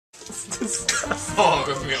disgusting. Oh,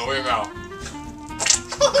 give me away now.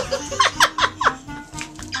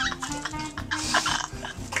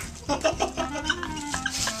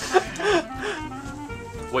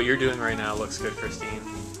 What you're doing right now looks good, Christine.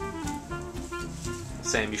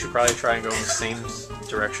 Sam, you should probably try and go in the same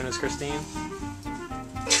direction as Christine.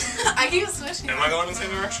 I keep switching. Am I going in the same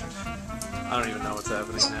direction? I don't even know what's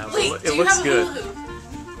happening now, but Wait, it do you looks have a good. hula hoop?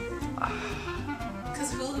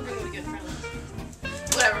 Because hula hooping would be good for them.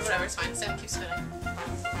 Whatever, it's fine. Sam keeps spinning.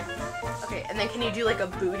 Okay, and then can you do like a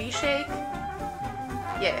booty shake?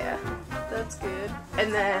 Yeah, that's good.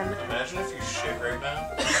 And then Imagine if you shit right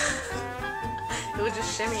now. it would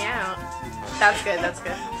just shimmy out. That's good, that's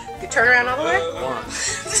good. You turn around all the way? 1,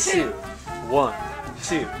 2, 1,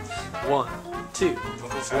 2, 1, 2, Don't go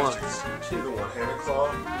 1, faster. 2. The one-handed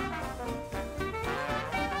claw.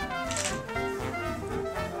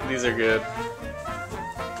 These are good.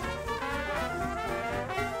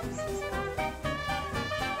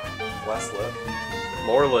 Last lip.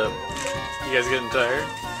 More lip. You guys getting tired?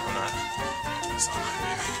 I'm not. It's not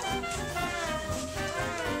my baby.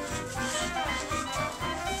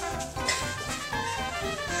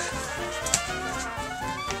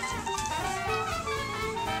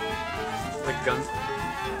 Like gun.